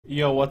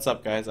Yo, what's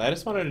up, guys? I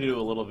just wanted to do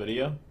a little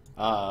video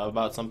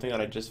about something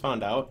that I just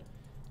found out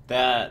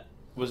that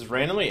was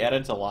randomly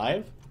added to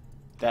live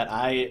that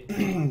I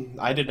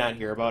I did not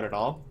hear about at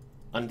all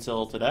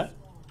until today.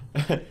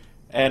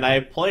 And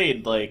I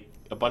played like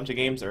a bunch of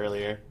games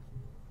earlier,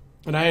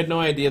 and I had no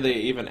idea they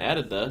even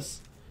added this.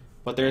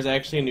 But there's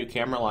actually a new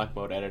camera lock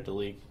mode added to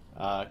League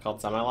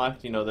called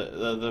semi-locked. You know,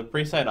 the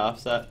preset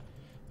offset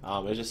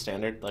is just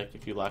standard. Like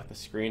if you lock the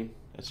screen,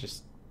 it's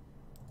just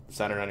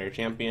centered on your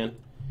champion.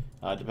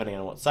 Depending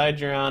on what side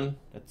you're on,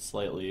 it's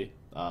slightly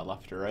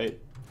left or right.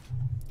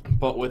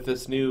 But with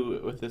this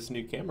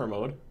new camera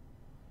mode,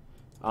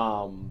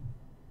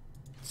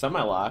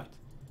 semi-locked,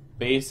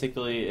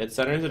 basically it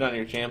centers it on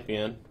your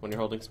champion when you're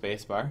holding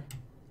spacebar,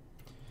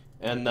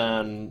 and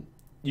then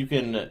you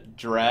can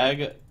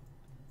drag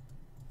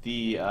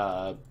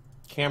the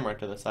camera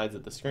to the sides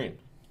of the screen.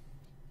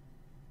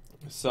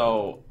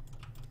 So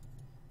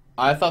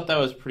I thought that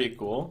was pretty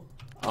cool.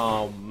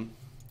 I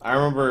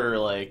remember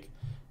like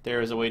there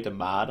was a way to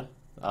mod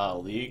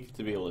League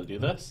to be able to do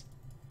this,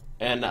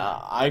 and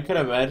I could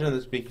imagine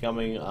this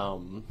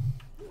becoming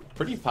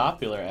pretty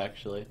popular.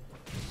 Actually,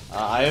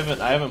 I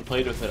haven't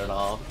played with it at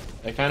all.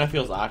 It kind of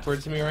feels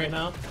awkward to me right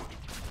now.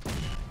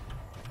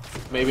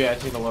 Maybe I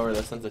need to lower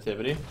the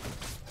sensitivity,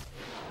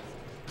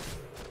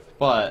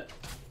 but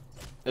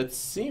it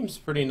seems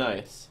pretty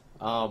nice.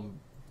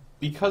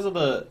 Because of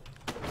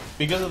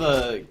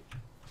the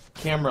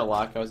camera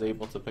lock, I was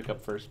able to pick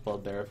up first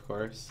blood there, of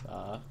course.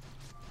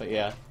 But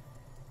yeah,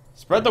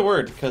 spread the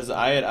word, because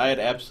I had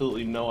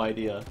absolutely no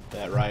idea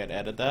that Riot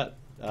added that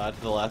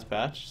to the last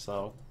patch.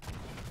 So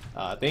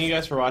thank you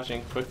guys for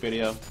watching. Quick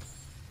video.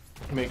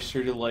 Make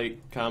sure to like,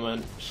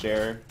 comment,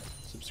 share,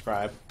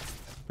 subscribe.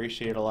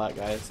 Appreciate it a lot,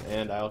 guys,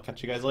 and I'll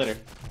catch you guys later.